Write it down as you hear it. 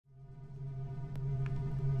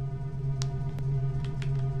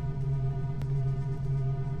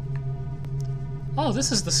Oh,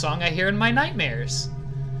 this is the song I hear in my nightmares.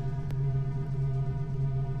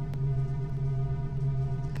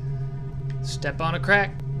 Step on a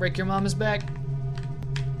crack, break your mama's back.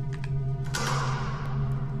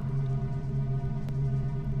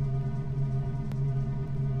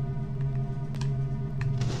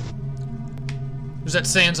 Was that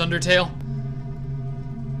SANS Undertale?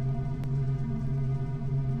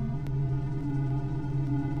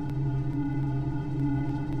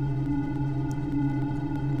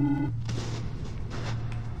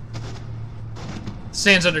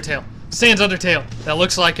 SANS Undertale. SANS Undertale. That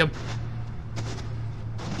looks like him.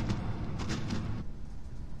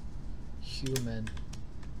 Human.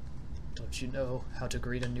 Don't you know how to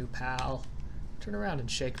greet a new pal? Turn around and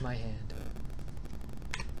shake my hand.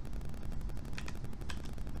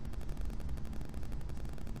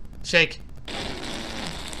 Shake.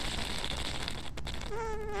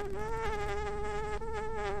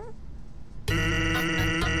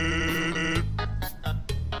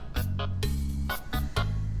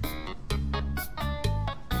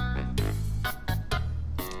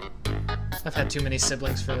 I've had too many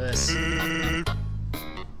siblings for this.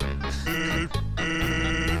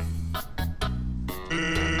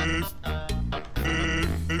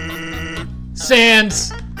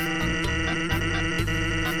 SANS!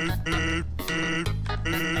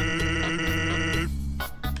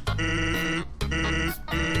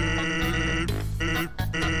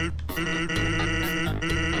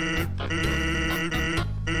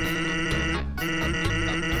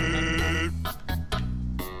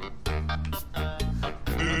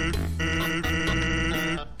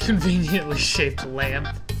 Conveniently shaped lamp.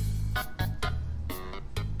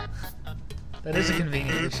 That is a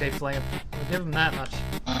conveniently shaped lamp. I'll give him that much.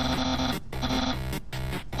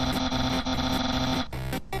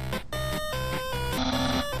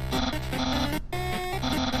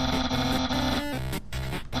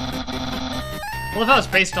 Well, if I was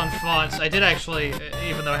based on fonts, I did actually,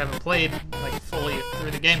 even though I haven't played like fully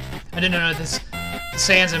through the game, I didn't know this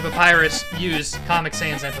SANS and Papyrus use Comic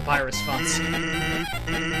Sans and Papyrus fonts.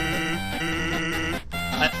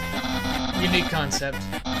 Unique concept.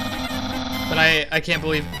 But I can't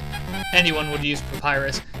believe anyone would use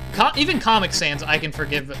Papyrus. Even Comic Sans I can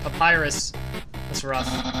forgive, but Papyrus, that's rough.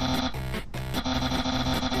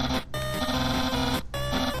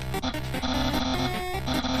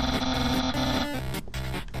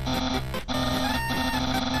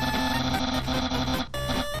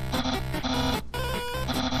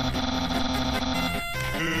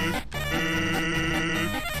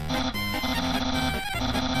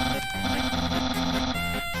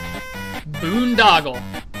 Boondoggle.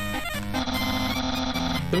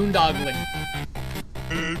 Boondoggling.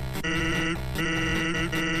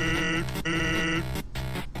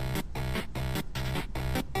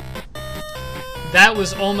 That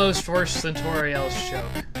was almost worse than Toriel's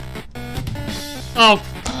joke. Oh.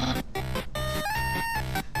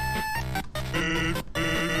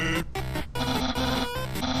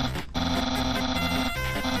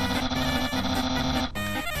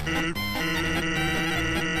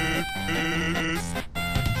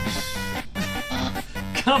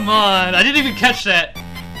 Come on, I didn't even catch that.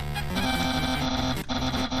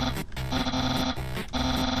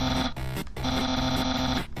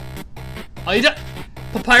 Oh, you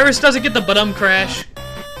Papyrus doesn't get the bottom crash.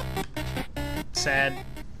 Sad.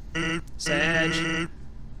 Sag.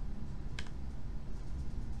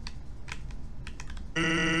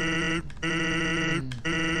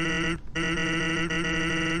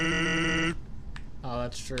 Oh,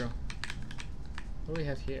 that's true. What do we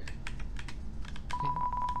have here?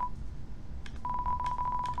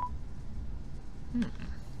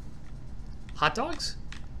 Hot dogs?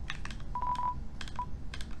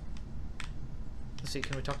 Let's see,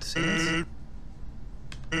 can we talk to SANS?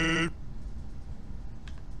 I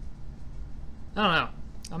don't know.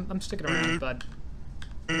 I'm sticking around, bud.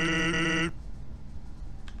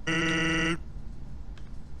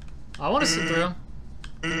 I want to sit through.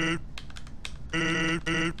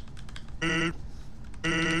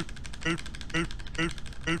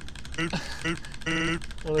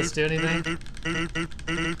 Will this do anything?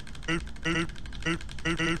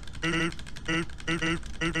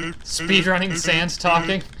 Speedrunning SANS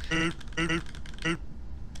talking?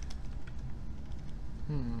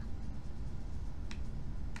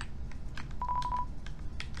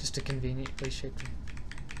 Just to conveniently shake them.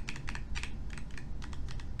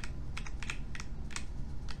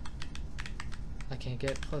 I can't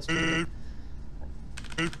get close to it.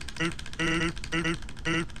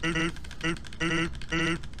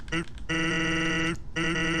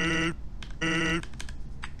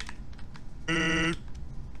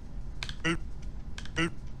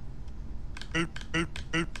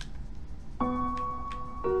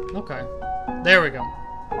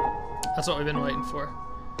 That's what we've been waiting for.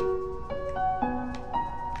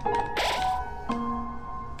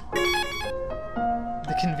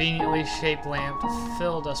 The conveniently shaped lamp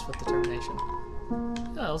filled us with determination.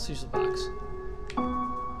 Oh, let's use the box.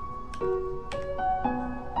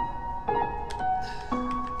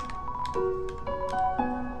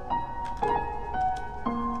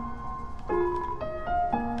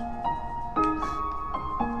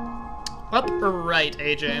 Upper right,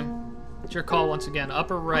 AJ. It's your call once again.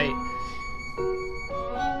 Upper right.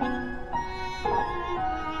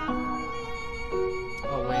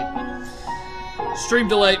 Oh, wait. Stream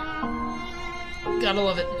delay. Gotta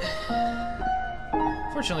love it.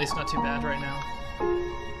 Fortunately, it's not too bad right now.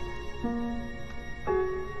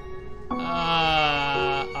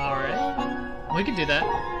 Alright. We can do that.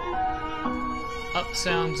 Up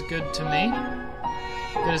sounds good to me.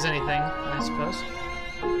 Good as anything, I suppose.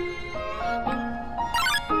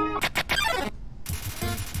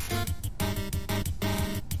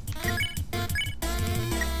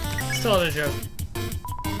 Still a joke.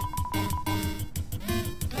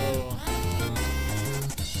 Oh.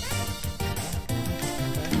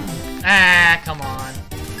 Okay. Ah, come on.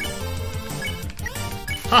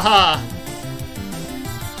 Haha.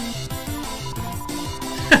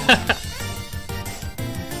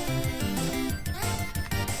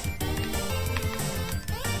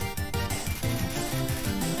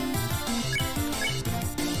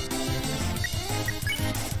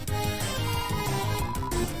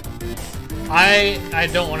 I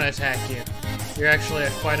don't want to attack you. You're actually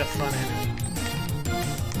quite a fun enemy.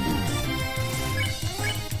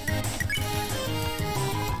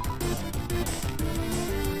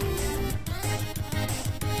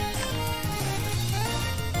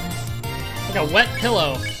 Like a wet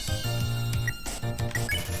pillow.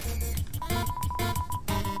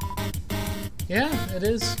 Yeah, it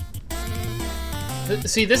is.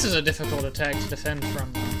 See, this is a difficult attack to defend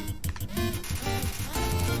from.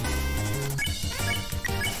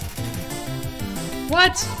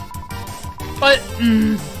 What? But,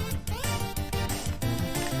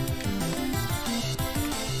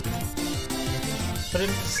 But it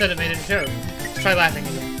said it made it a joke. Let's try laughing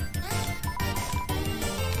again.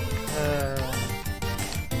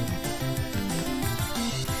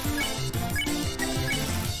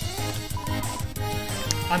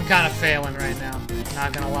 I'm kind of failing right now,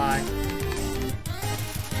 not gonna lie.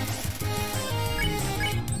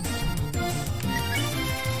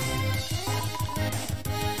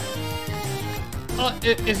 Well,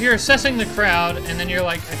 if you're assessing the crowd and then you're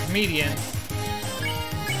like a comedian,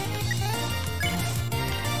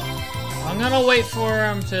 I'm gonna wait for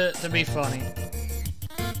him to be funny,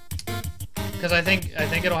 because I think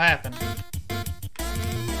it'll happen.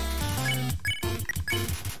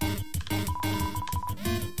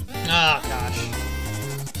 Oh gosh.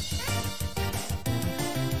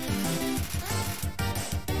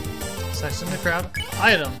 Assessing the crowd.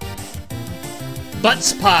 Item.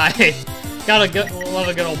 Butts pie. Gotta love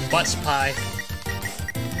a good old butts pie.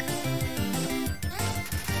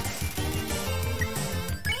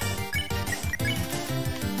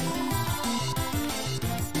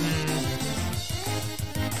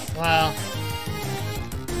 Well,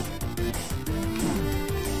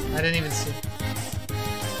 I didn't even see.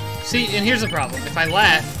 See, and here's the problem. If I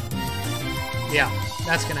laugh, yeah,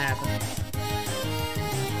 that's gonna happen.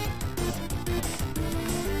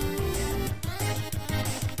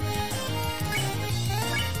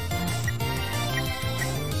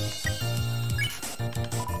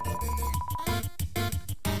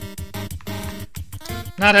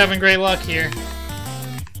 Not having great luck here.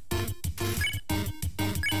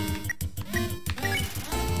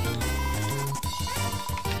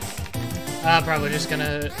 I'm probably just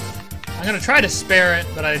gonna... I'm gonna try to spare it,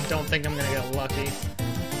 but I don't think I'm gonna get lucky.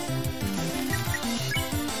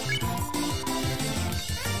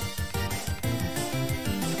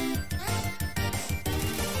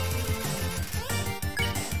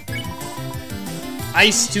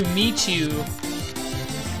 Nice to meet you.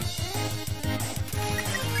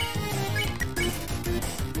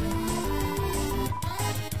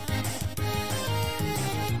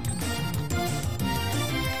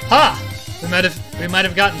 Ha! We might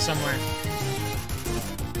have gotten somewhere.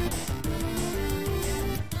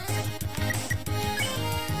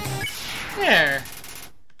 There.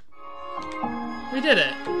 We did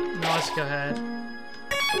it. Now let's go ahead.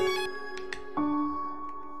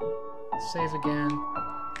 Save again.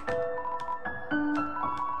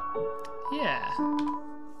 Yeah.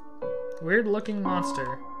 Weird looking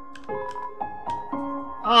monster.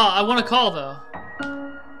 Oh, I want to call though.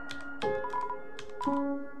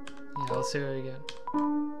 Yeah, let's see what we get.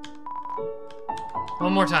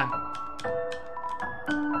 One more time.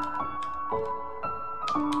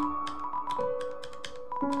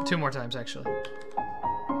 Two more times, actually.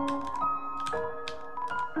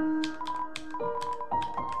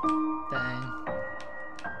 Dang.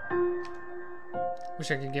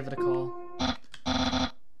 Wish I could give it a call.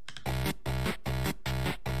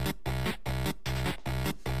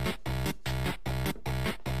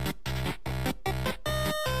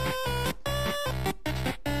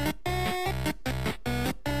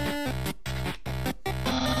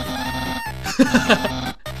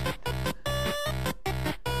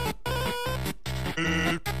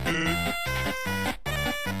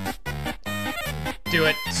 Do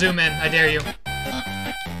it. Zoom in. I dare you.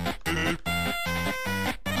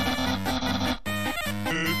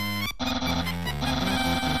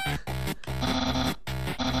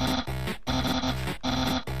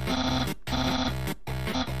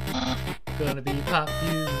 Gonna be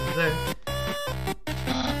popular.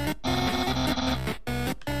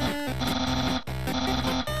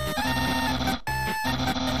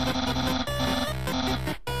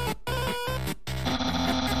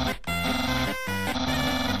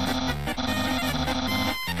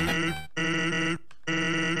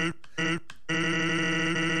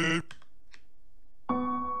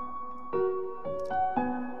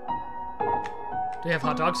 Do we have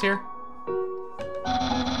hot dogs here?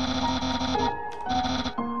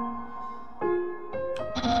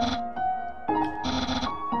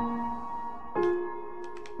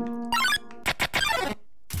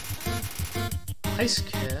 Ice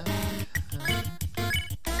cap.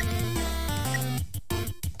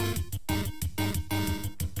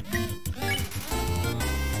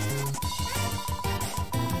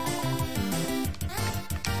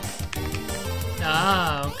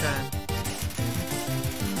 Ah, okay.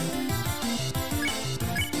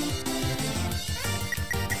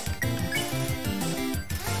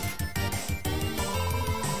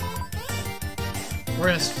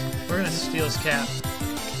 We're gonna steal his cap.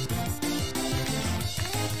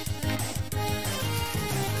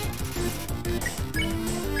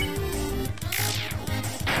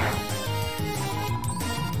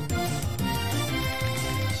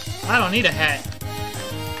 I don't need a hat.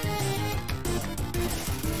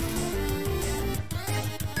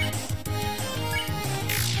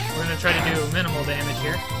 We're gonna try to do minimal damage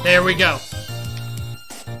here. There we go.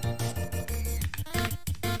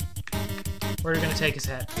 We're gonna take his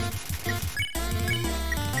hat.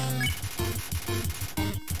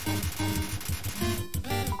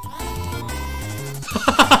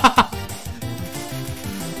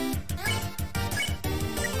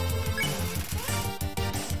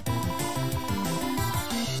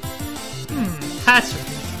 That's right.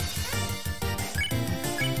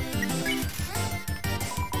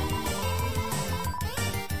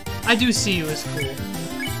 I do see you as cool.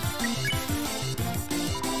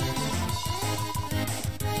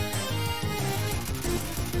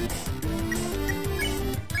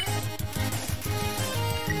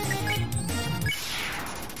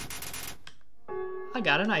 I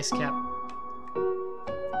got an ice cap.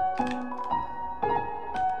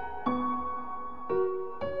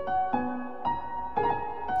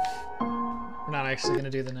 We're not actually gonna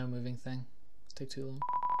do the no moving thing. It'll take too long.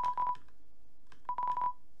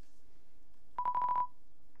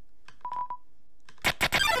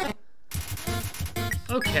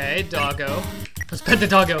 Okay, doggo. Let's pet the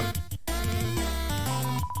doggo.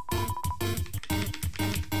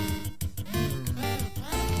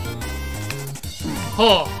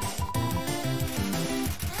 Oh!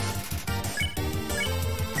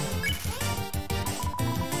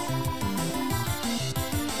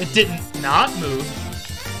 It didn't not move.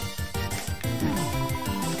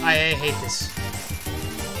 I hate this.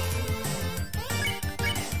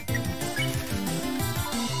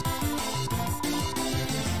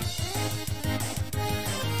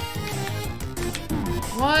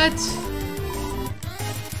 What?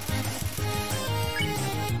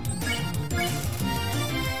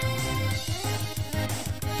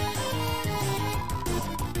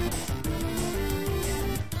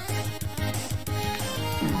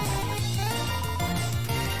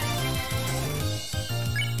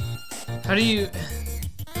 How do you...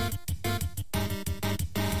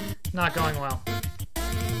 Not going well.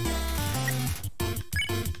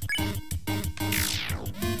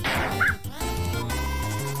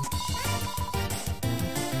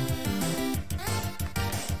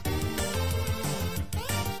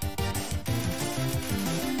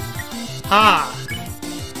 Ha!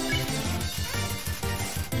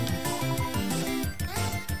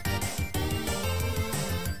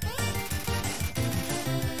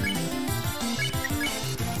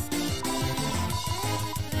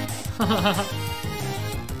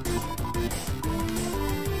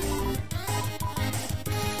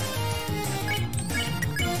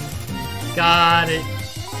 Got it.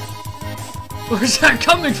 Where's that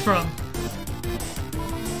coming from?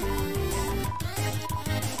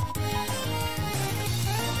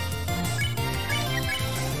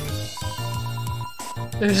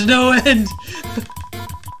 There's no end.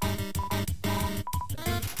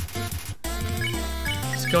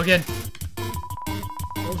 Let's go again.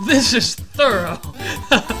 Well, this is thorough.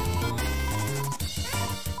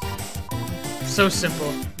 So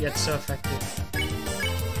simple, yet so effective.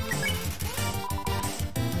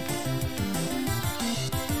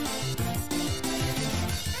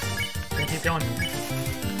 Gonna keep going.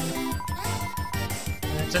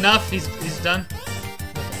 That's enough. He's done.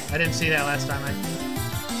 Okay. I didn't see that last time.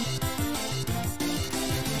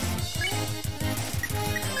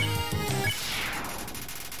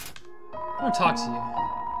 I want to talk to you.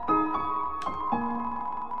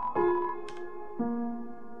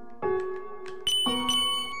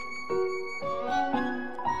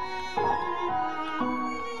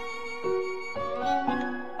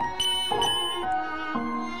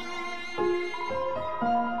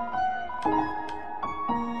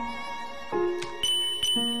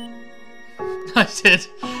 I did.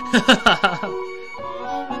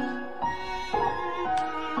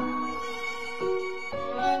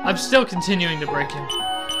 I'm still continuing to break him.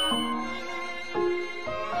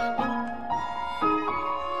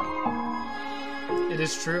 It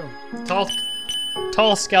is true.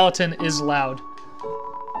 Tall skeleton is loud.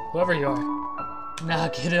 Whoever you are.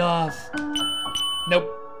 Knock it off. Nope.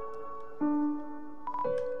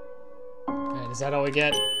 Alright, is that all we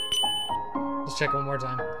get? Let's check one more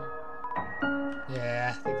time.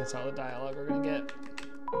 Yeah, I think that's all the dialogue we're gonna get.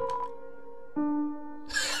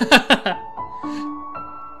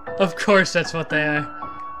 Of course that's what they are.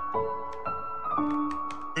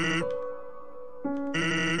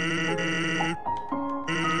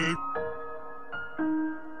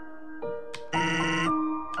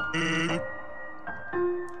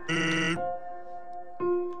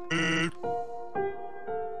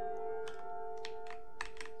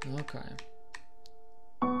 Okay.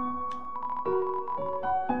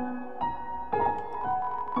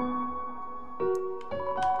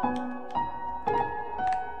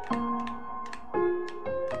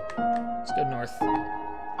 Let's go north.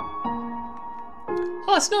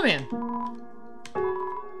 Oh, a snowman!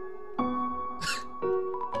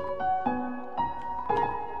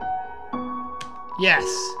 Yes!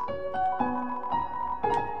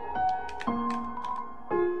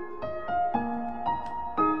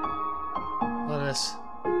 Let us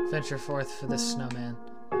venture forth for this snowman.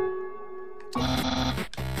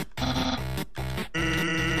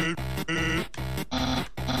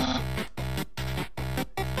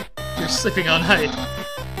 You're sleeping all night.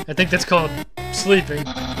 I think that's called sleeping.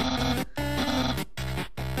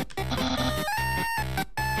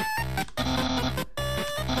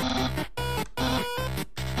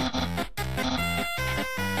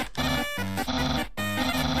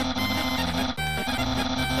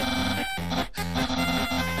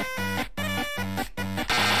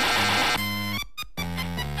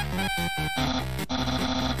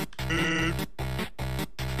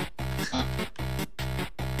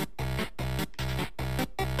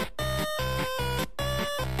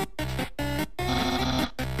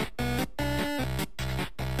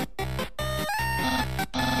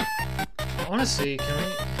 I wanna see, can we?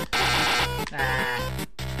 Ah.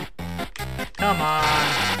 Come on.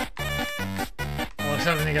 Oh, there's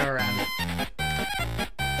something to go around it.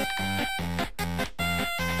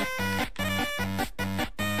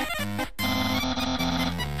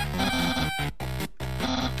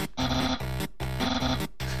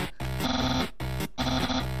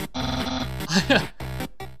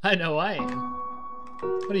 I know I am.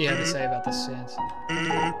 What do you have to say about this, SANS?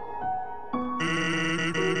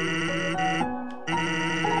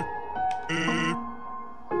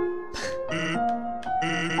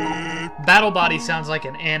 Battle Body sounds like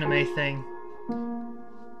an anime thing.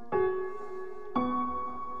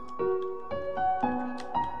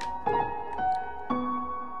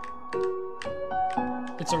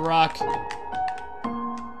 It's a rock.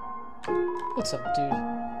 What's up, dude?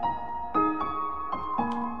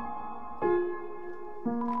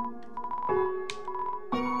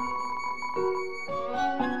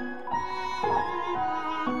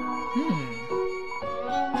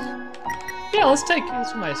 Yeah, let's take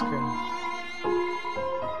some ice cream.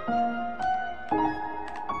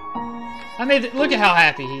 I made it, look at how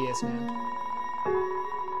happy he is, man.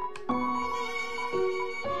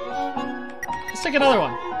 Let's take another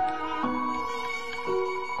one.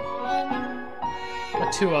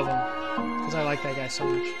 like 2 of them. Because I like that guy so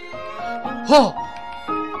much. Oh!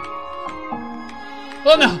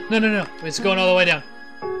 Oh, no! No, no, no. It's going all the way down.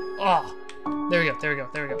 Oh. There we go, there we go,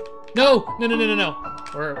 there we go. No! No, no, no, no, no.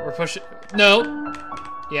 We're pushing. No!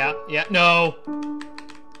 Yeah, yeah, no!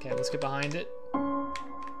 Okay, let's get behind it.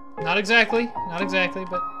 Not exactly,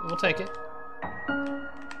 but we'll take it.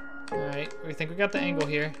 Alright, we think we got the angle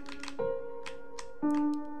here.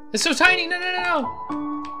 It's so tiny! No, no, no, no!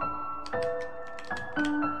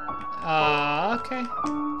 Okay.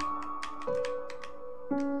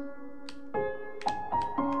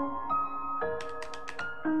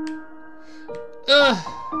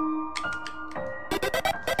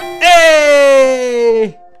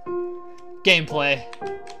 Hey! Gameplay.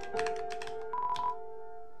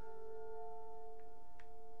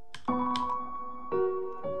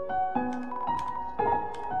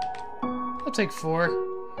 I'll take 4.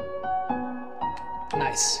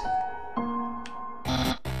 Nice.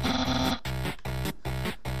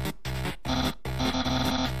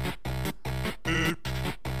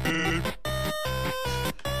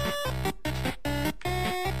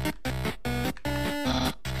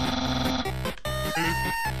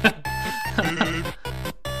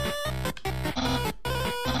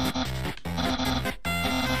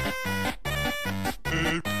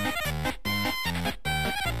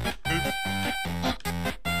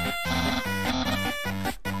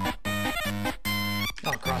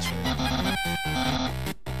 Oh, crossroad.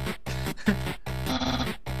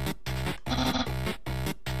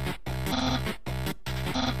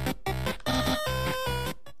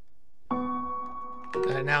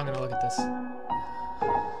 Alright, now I'm gonna look at this.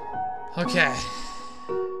 Okay.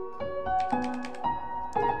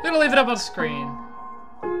 I'm gonna leave it up on the screen.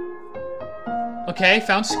 Okay,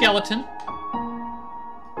 found skeleton.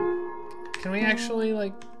 Can we actually,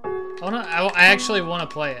 like... I actually want to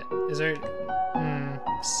play it. Is there...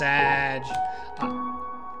 Sag.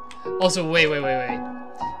 Also, wait.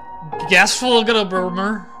 Gasful gonna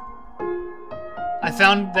burmer. I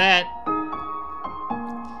found that.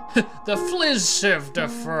 The Fliz of the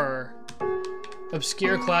Fur.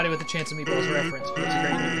 Obscure, cloudy with a chance of meatballs reference. But it's a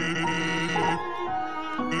great movie.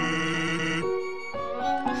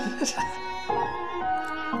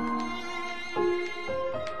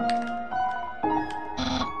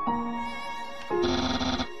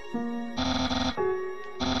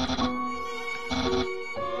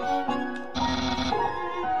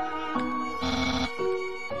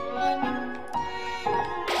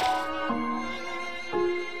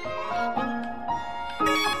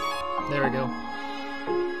 There we go.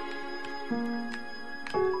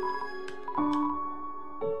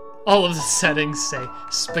 All of the settings say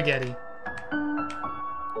spaghetti.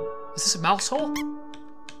 Is this a mouse hole?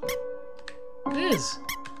 It is.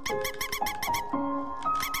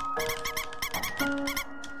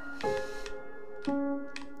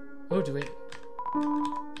 Oh, do we?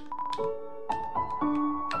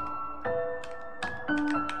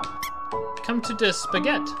 Come to the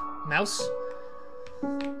spaghetti, mouse.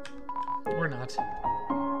 Or not.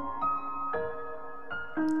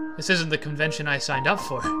 This isn't the convention I signed up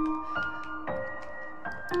for.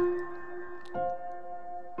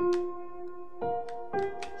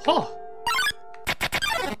 Huh.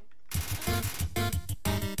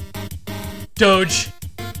 Doge.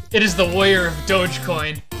 It is the warrior of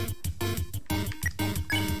Dogecoin.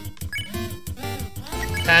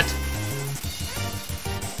 Pet.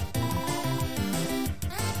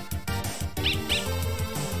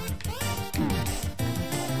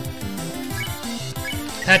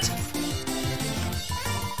 Pet.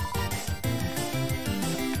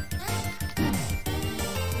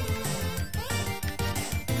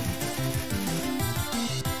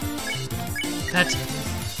 Pet.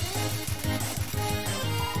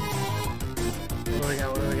 What do we got?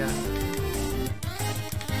 What do we got?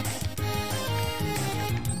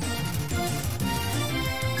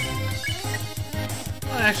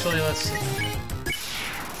 Well, actually, let's see.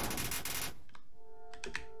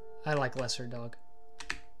 I like lesser dog.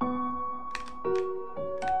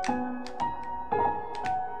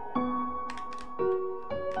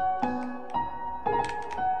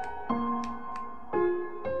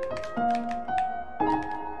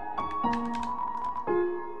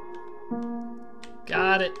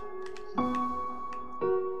 Got it.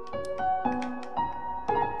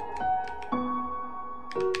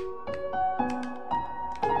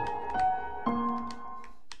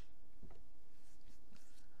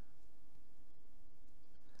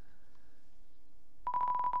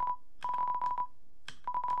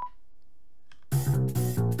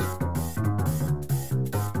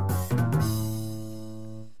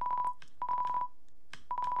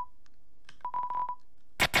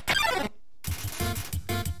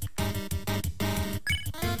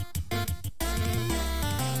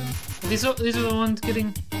 These are the ones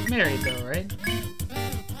getting married, though, right?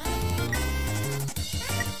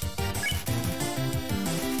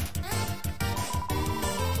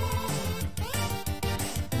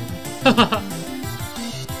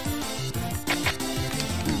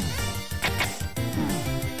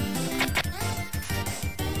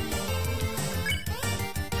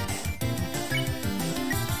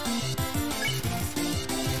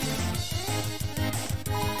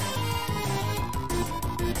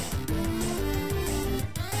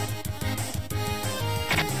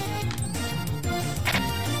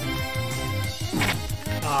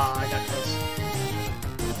 Ah, I got close.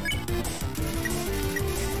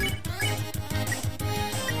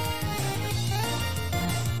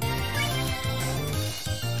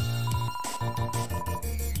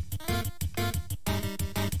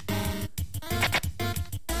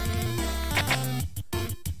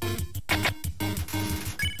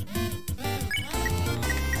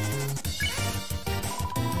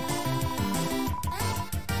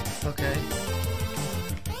 Okay.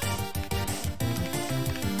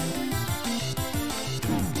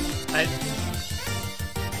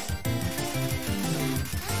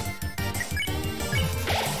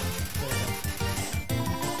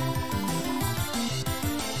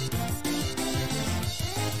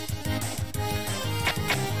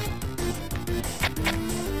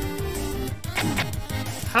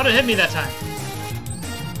 How'd it hit me that time?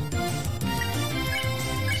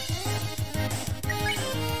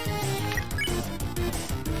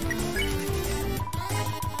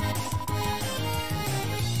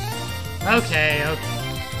 Okay, okay.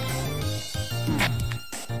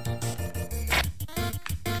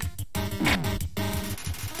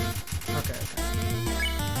 Okay,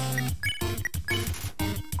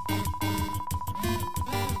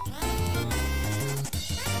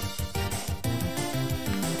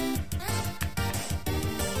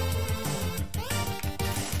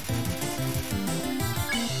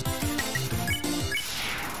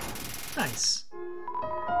 nice.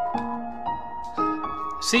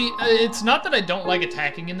 See, it's not that I don't like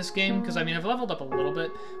attacking in this game, because I mean, I've leveled up a little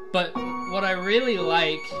bit, but what I really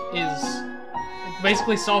like is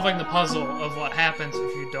basically solving the puzzle of what happens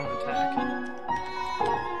if you don't attack.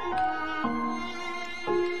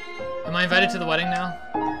 Am I invited to the wedding now?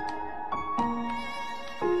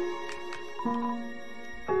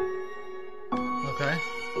 Okay.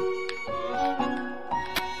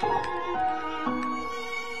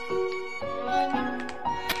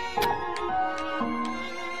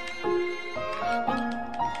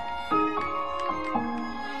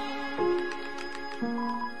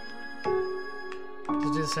 Does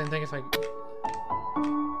it do the same thing if I...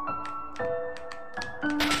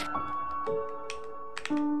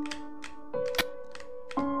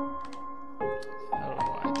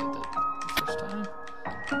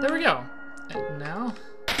 There we go. And now?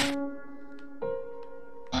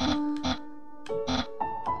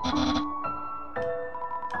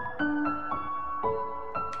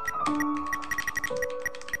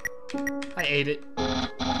 I ate it.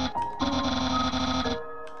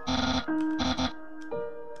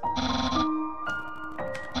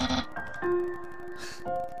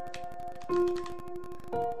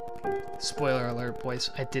 Spoiler alert, boys.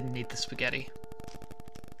 I didn't eat the spaghetti.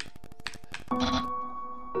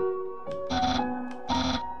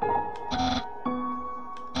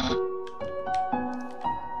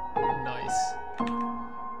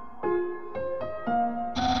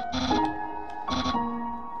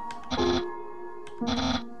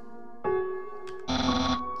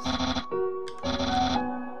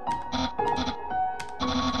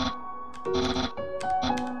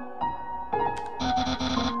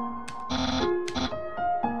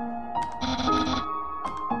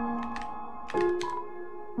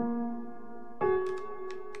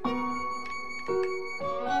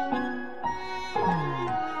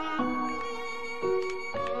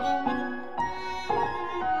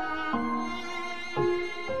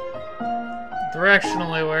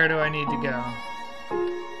 Directionally, where do I need to go?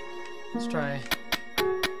 Let's try.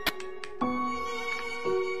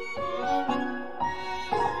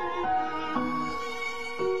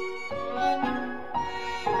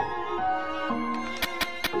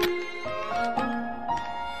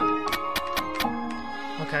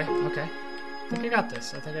 Okay, okay. I think I got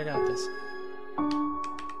this. I think I got this.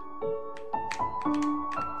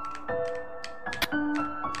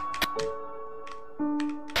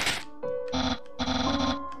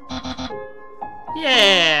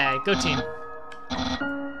 Yeah, go team.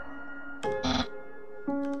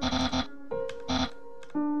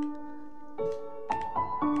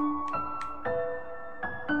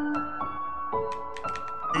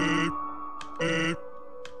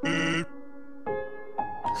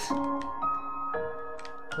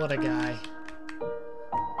 What a guy.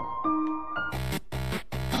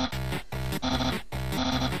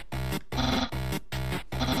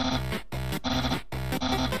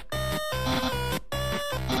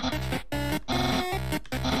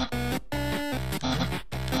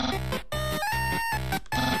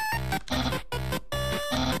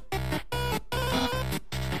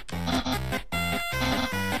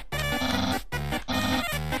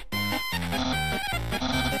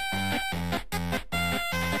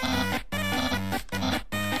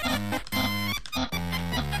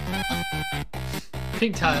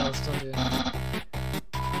 Pink tiles still do it.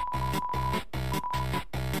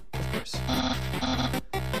 Of course.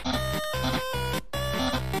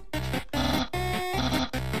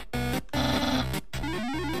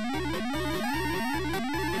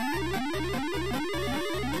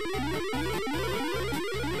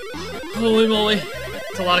 Holy moly.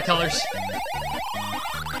 It's a lot of colors.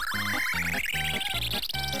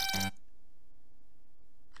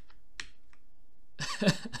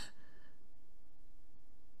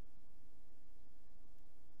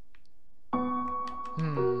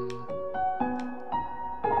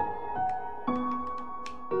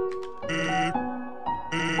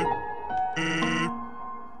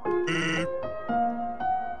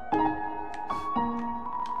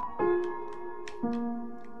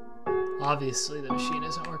 Obviously, the machine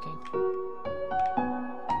isn't working.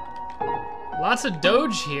 Lots of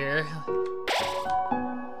Doge here.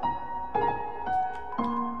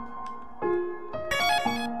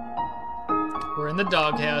 We're in the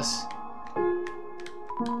doghouse.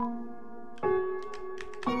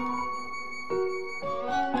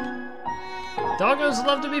 Doggos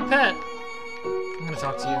love to be pet. I'm gonna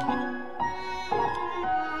talk to you.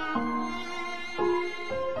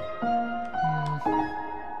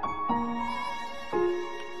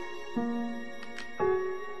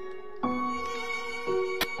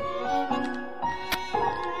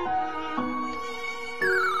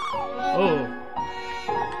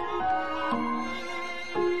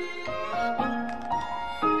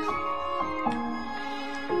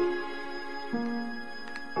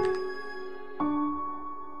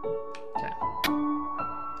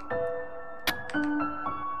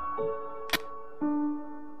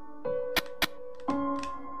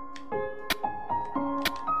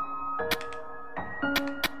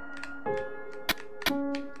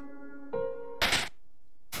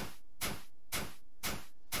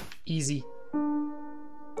 Easy.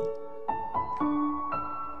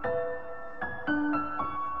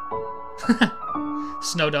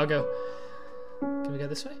 Snow doggo. Can we go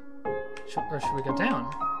this way? Or should we go down?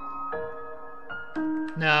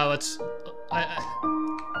 No, let's... I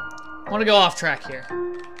want to go off track here.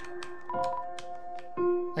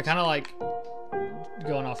 I kind of like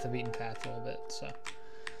going off the beaten path a little bit, so...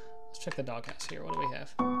 Let's check the doghouse here. What do we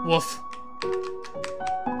have? Woof.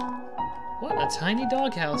 What a tiny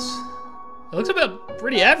doghouse. It looks about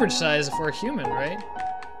pretty average size for a human, right?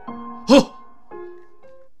 Oh!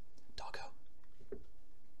 Doggo.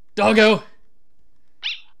 Doggo!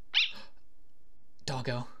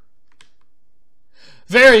 Doggo.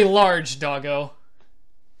 Very large doggo.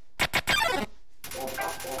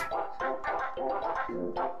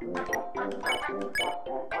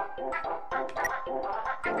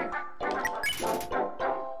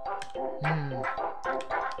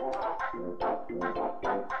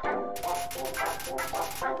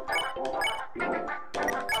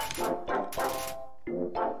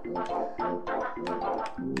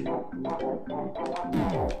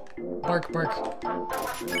 Bark, bark.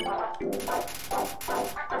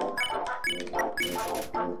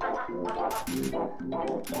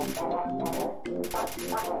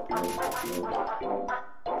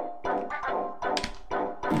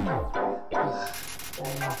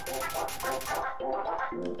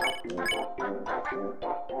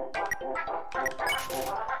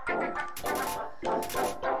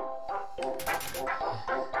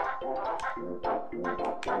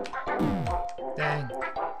 Dang.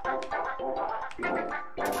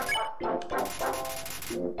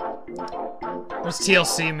 What's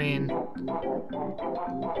TLC mean?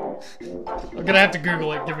 I'm gonna have to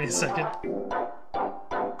Google it. Give me a second.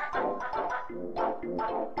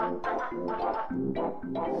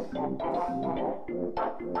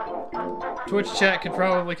 Twitch chat could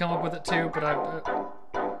probably come up with it too, but I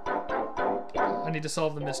need to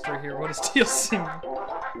solve the mystery here. What does TLC mean?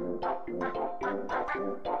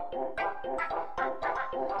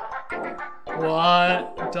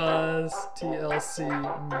 What does TLC mean?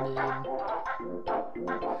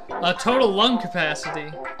 Total lung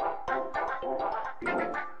capacity.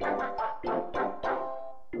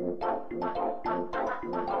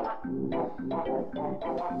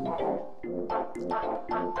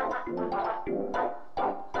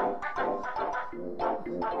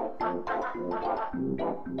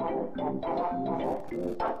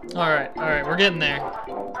 Alright, we're getting there.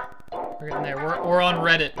 We're getting there. We're on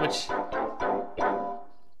Reddit, which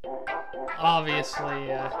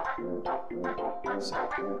obviously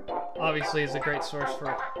is a great source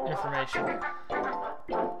for information.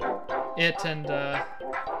 It and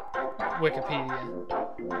Wikipedia.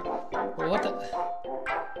 But what the?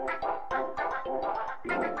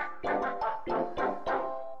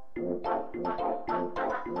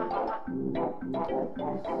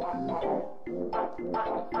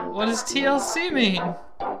 What does TLC mean?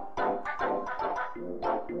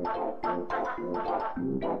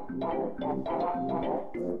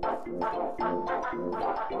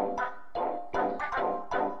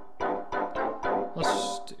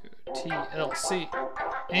 Let's do TLC.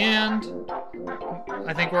 And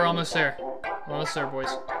I think we're almost there. Almost there,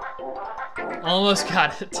 boys. Almost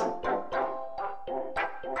got it.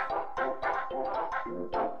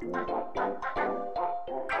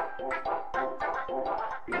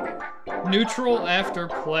 Neutral after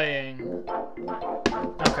playing.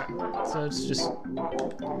 Okay, so it's just...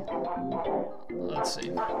 Let's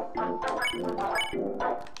see.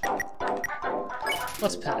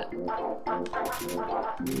 Let's pet it.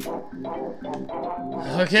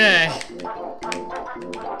 Okay.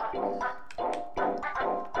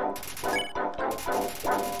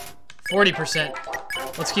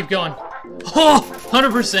 %. Let's keep going. Oh!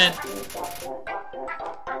 100%!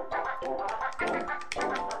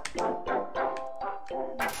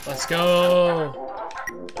 Let's go!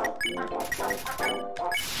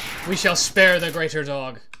 We shall spare the greater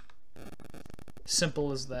dog.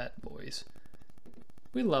 Simple as that, boys.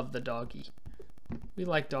 We love the doggy. We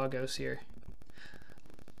like doggos here.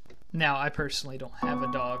 Now, I personally don't have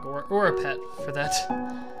a dog or a pet for that.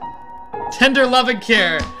 Tender love and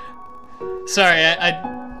care! Sorry, I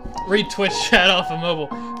read Twitch chat off of mobile.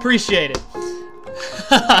 Appreciate it.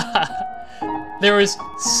 There was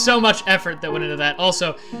so much effort that went into that.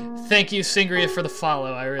 Also, thank you, Singria, for the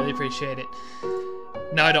follow. I really appreciate it.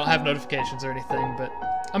 Now I don't have notifications or anything, but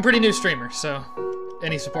I'm a pretty new streamer, so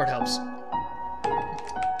any support helps.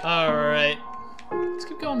 Alright. Let's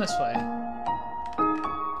keep going this way.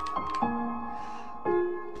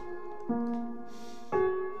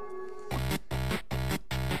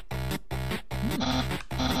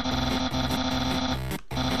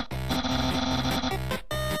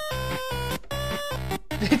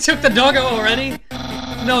 They took the doggo already?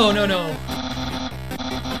 No, no, no.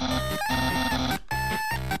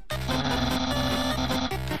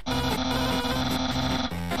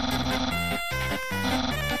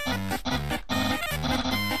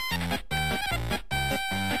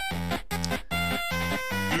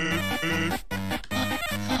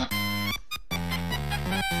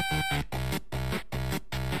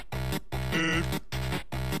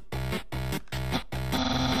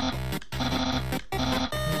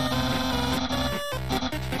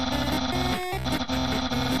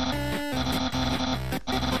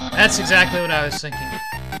 That's exactly what I was thinking.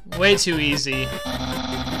 Way too easy.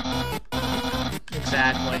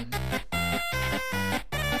 Exactly.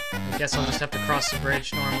 I guess I'll just have to cross the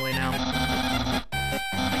bridge normally now.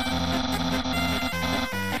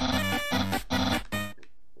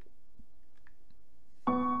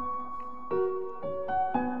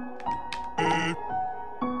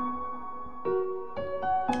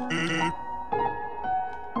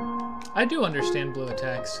 I do understand blue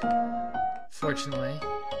attacks, fortunately.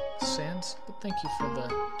 SANS, but thank you for the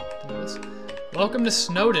notice. Welcome to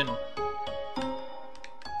Snowden.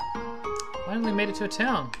 Finally made it to a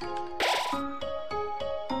town.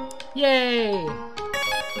 Yay!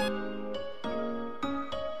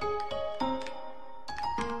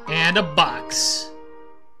 And a box.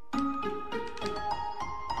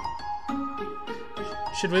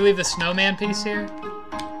 Should we leave the snowman piece here?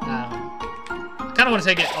 I kind of want to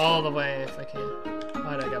take it all the way if I can.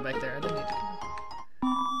 Why did I go back there? I didn't need to.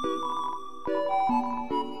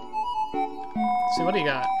 See, what do you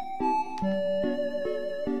got?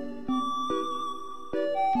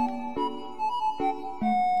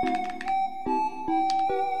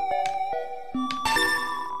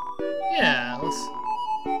 Yeah, let's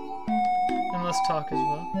talk as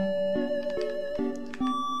well.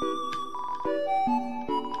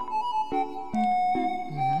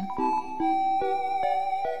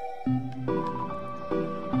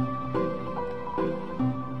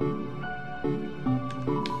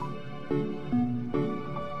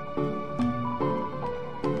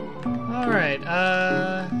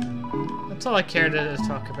 That's all I care to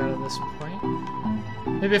talk about at this point.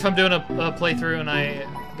 Maybe if I'm doing a playthrough and I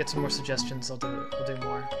get some more suggestions, I'll do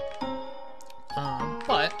more.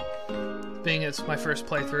 But being it's my first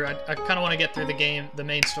playthrough, I kind of want to get through the game, the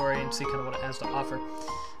main story, and see kind of what it has to offer.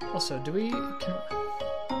 Also, how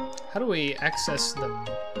do we access the...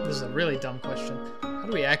 This is a really dumb question. How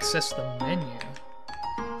do we access the menu?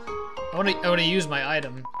 I want to use my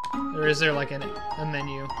item. Or is there like a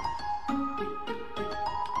menu?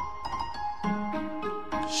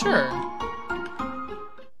 Sure.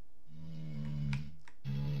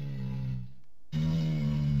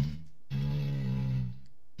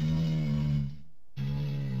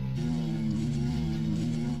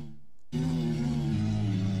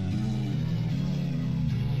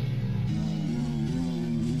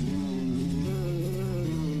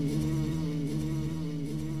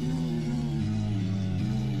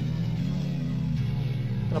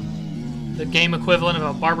 The game equivalent of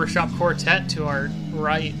a barbershop quartet to our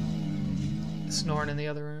right. Snoring in the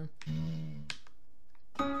other room.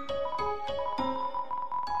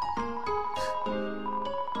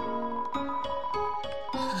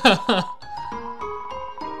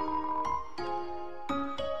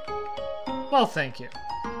 Well, thank you.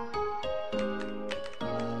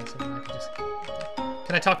 Can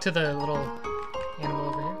I talk to the little animal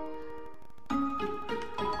over here?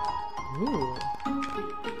 Ooh.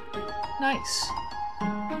 Nice.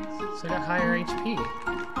 So I got higher HP.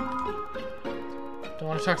 Don't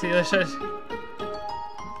want to talk to the other side.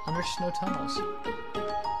 Under snow tunnels.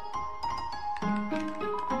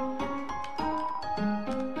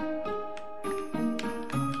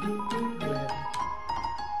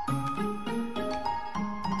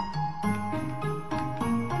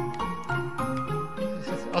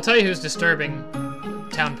 I'll tell you who's disturbing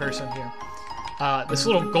town person here. This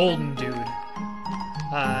little golden dude.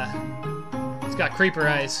 He's got creeper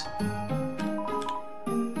eyes. I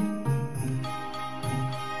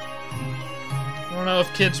don't know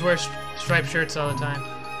if kids wear striped shirts all the time.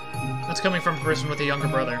 That's coming from a person with a younger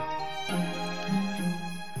brother.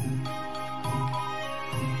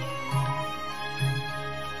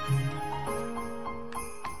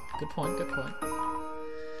 Good point, good point.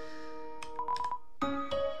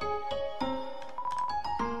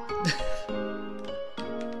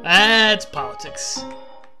 That's politics.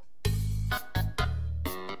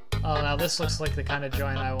 Oh, now this looks like the kind of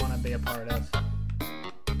joint I want to be a part of.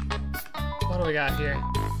 What do we got here?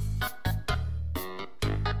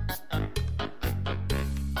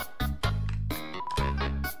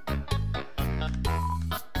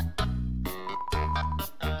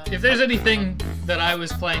 If there's anything that I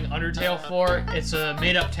was playing Undertale for, it's a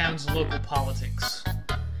made-up town's local politics.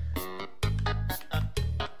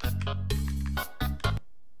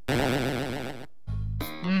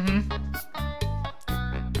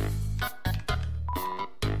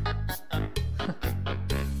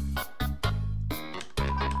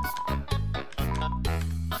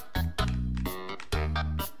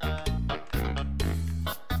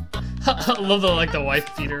 I love the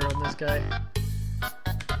wife beater on this guy.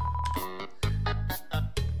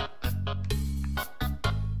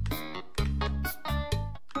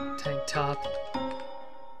 Tank top.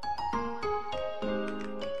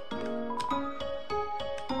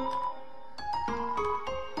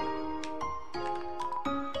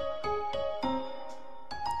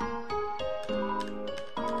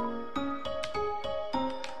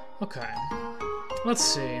 Okay. Let's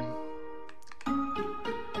see.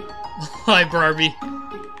 Library.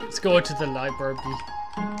 Let's go to the library.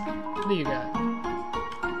 What do you got?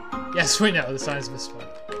 Yes, we know. The signs of this one.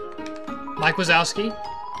 Mike Wazowski.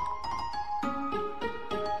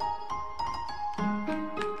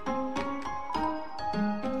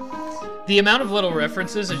 The amount of little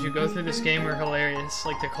references as you go through this game are hilarious.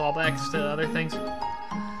 Like the callbacks to other things.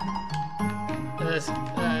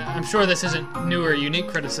 I'm sure this isn't new or unique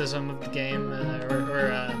criticism of the game,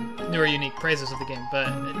 or new or unique praises of the game, but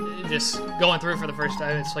just going through it for the first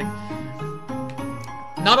time, it's like,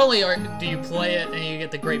 not only do you play it and you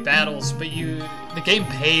get the great battles, but the game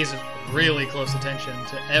pays really close attention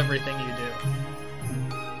to everything you do.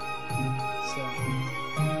 So,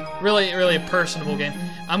 really, really a personable game.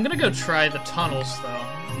 I'm gonna go try the tunnels, though.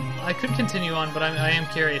 I could continue on, but I am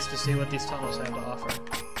curious to see what these tunnels have to offer.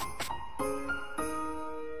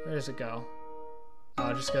 Where does it go? Oh,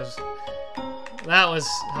 it just goes... That was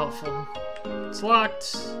helpful. It's locked.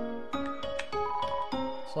 It's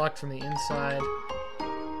locked from the inside.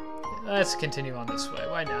 Let's continue on this way.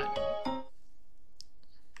 Why not?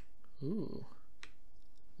 Ooh.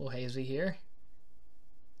 A little hazy here.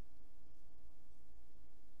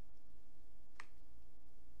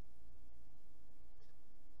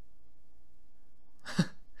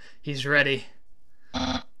 He's ready.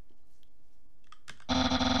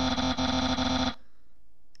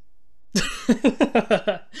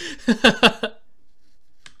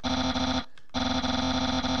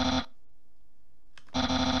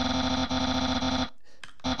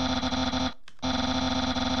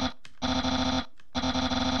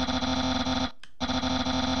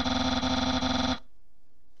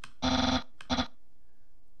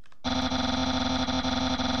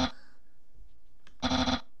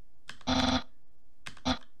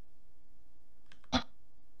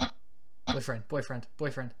 Boyfriend, boyfriend,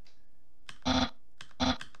 boyfriend.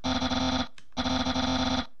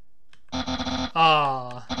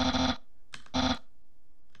 Ah.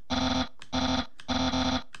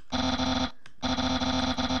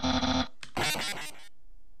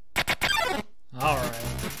 Alright.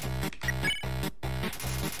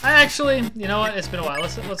 Actually, you know what? It's been a while.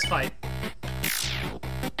 Let's fight.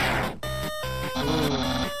 Ooh.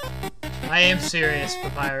 I am serious,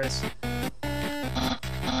 Papyrus.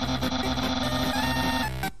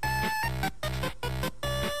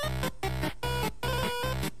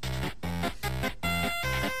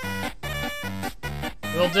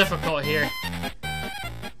 Real difficult here.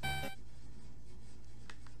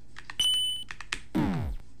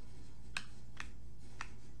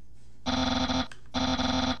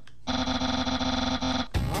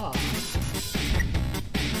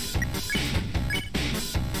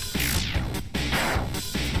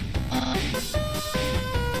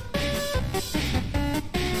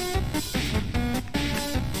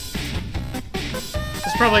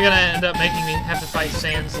 It's probably gonna end up making me have to fight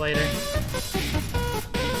SANS later.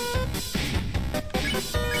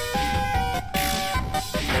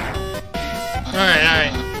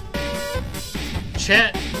 Alright.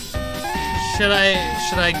 Chat, should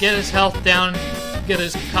I get his health down, get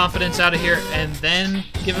his confidence out of here, and then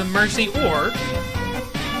give him mercy, or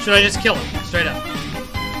should I just kill him straight up?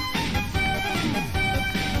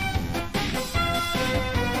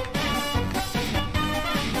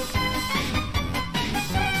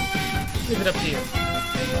 Leave it up to you.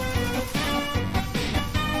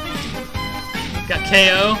 Got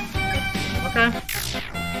KO. Okay.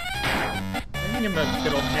 Give him a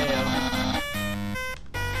good old KO.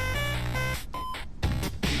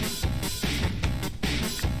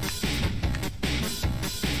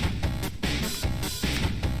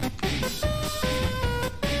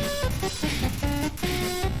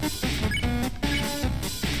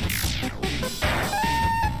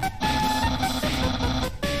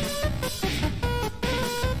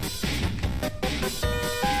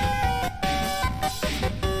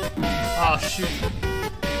 Oh shoot.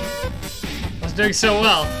 I was doing so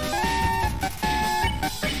well.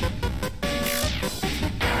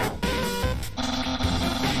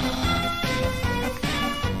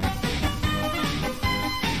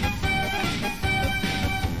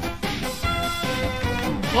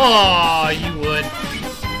 Oh, you would.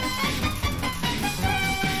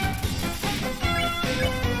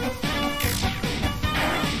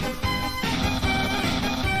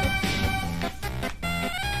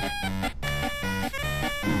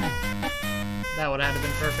 That would have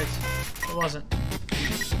been perfect. It wasn't.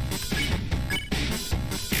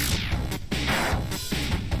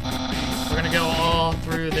 We're gonna go all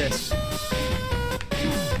through this.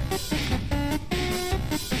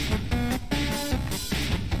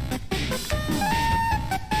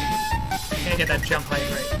 Can't get that jump height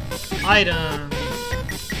right. Item.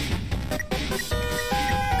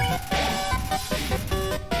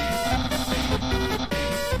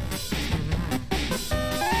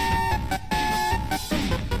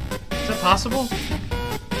 Is that possible?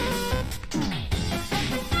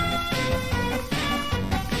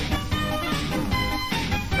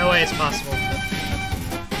 No way it's possible.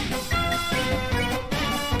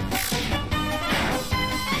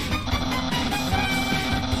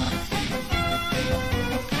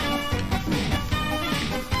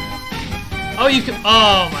 Oh, you can.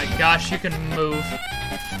 Oh my gosh, you can move.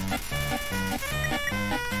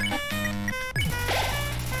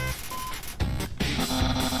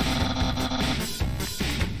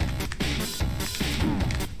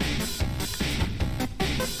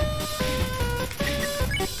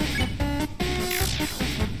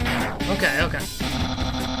 Okay, okay.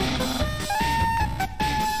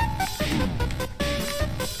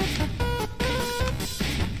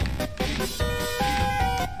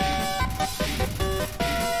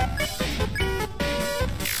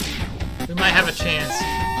 We might have a chance.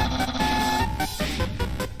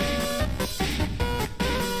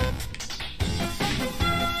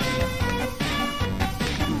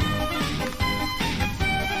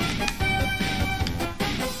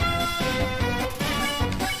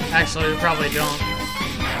 Actually, we probably don't.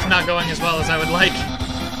 It's not going as well as I would like.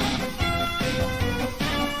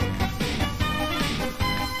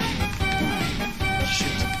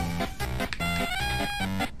 Shoot.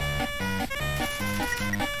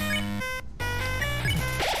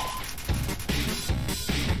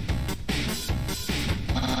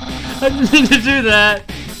 I didn't mean to do that.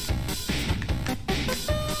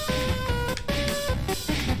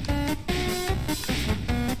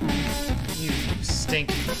 You stink.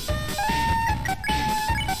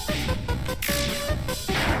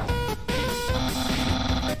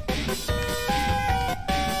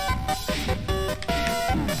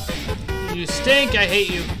 You stink! I hate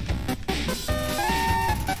you!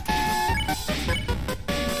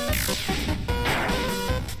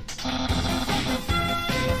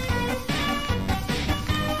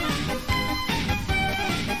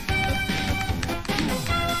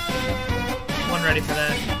 One ready for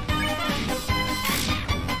that.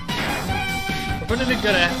 We're putting in a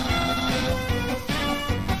good effort.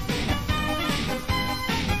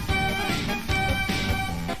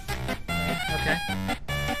 Okay.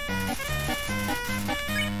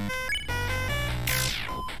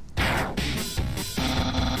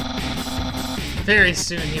 Very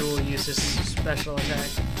soon he will use his special attack.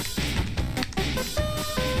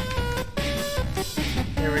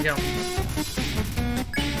 There we go.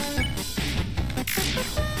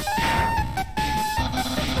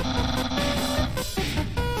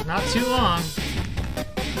 Not too long.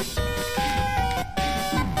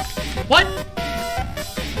 What?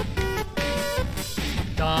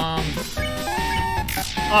 Dumb.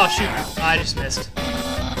 Oh shoot, I just missed.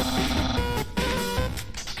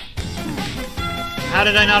 How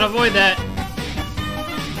did I not avoid that?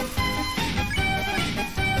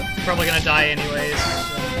 Probably gonna die anyways. So.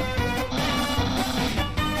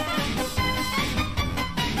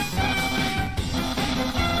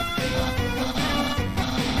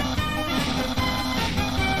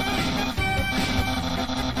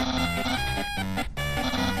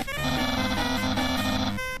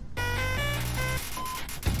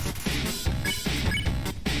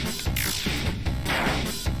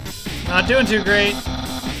 Not doing too great.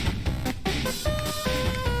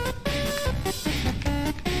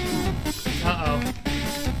 Uh-oh.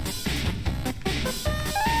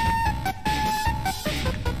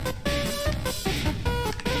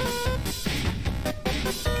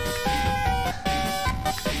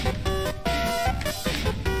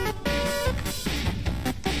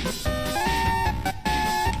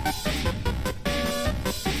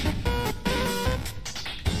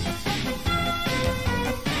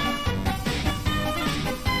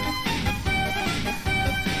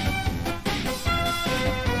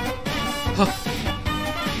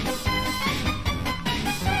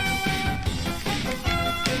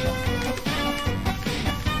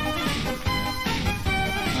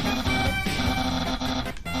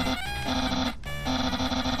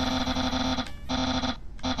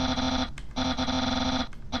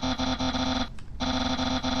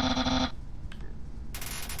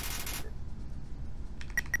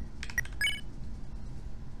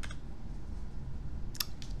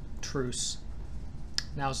 Truce.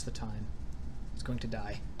 Now's the time. It's going to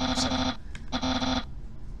die. So.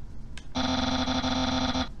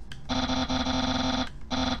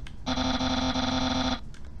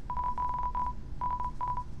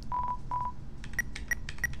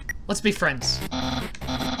 Let's be friends. You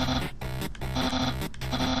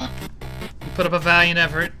put up a valiant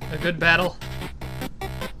effort, a good battle.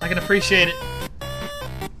 I can appreciate it.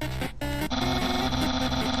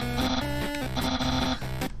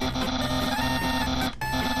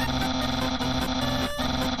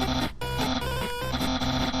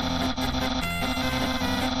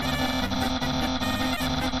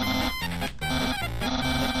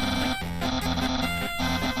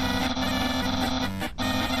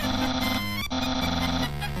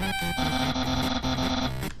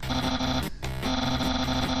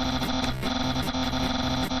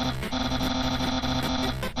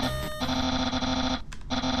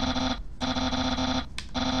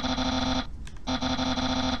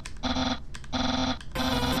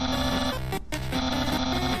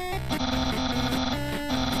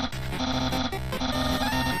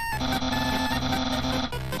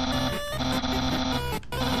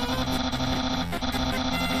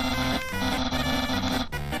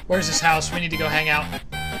 Where's this house? We need to go hang out.